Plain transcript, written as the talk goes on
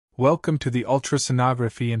Welcome to the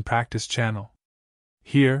Ultrasonography in Practice channel.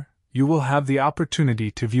 Here, you will have the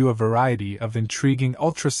opportunity to view a variety of intriguing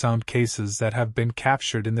ultrasound cases that have been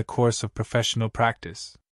captured in the course of professional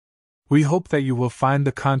practice. We hope that you will find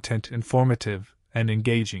the content informative and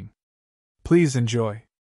engaging. Please enjoy.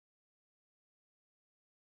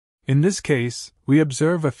 In this case, we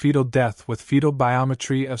observe a fetal death with fetal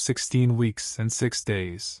biometry of 16 weeks and 6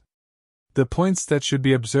 days. The points that should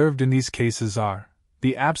be observed in these cases are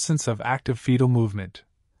the absence of active fetal movement,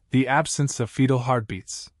 the absence of fetal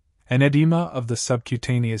heartbeats, and edema of the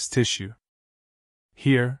subcutaneous tissue.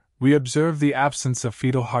 Here, we observe the absence of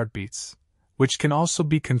fetal heartbeats, which can also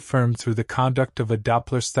be confirmed through the conduct of a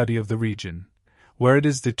Doppler study of the region, where it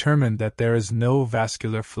is determined that there is no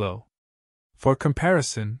vascular flow. For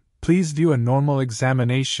comparison, please view a normal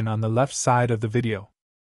examination on the left side of the video.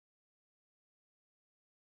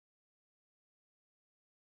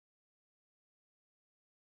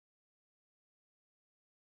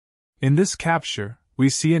 In this capture, we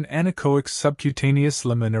see an anechoic subcutaneous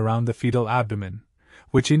lumen around the fetal abdomen,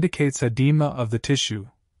 which indicates edema of the tissue,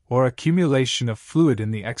 or accumulation of fluid in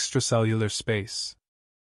the extracellular space.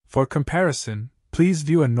 For comparison, please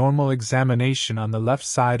view a normal examination on the left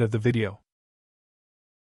side of the video.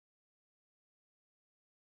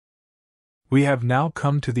 We have now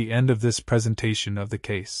come to the end of this presentation of the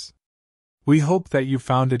case. We hope that you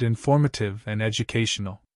found it informative and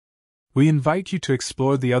educational. We invite you to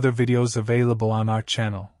explore the other videos available on our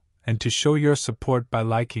channel, and to show your support by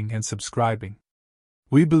liking and subscribing.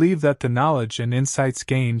 We believe that the knowledge and insights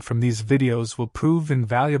gained from these videos will prove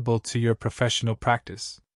invaluable to your professional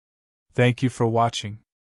practice. Thank you for watching.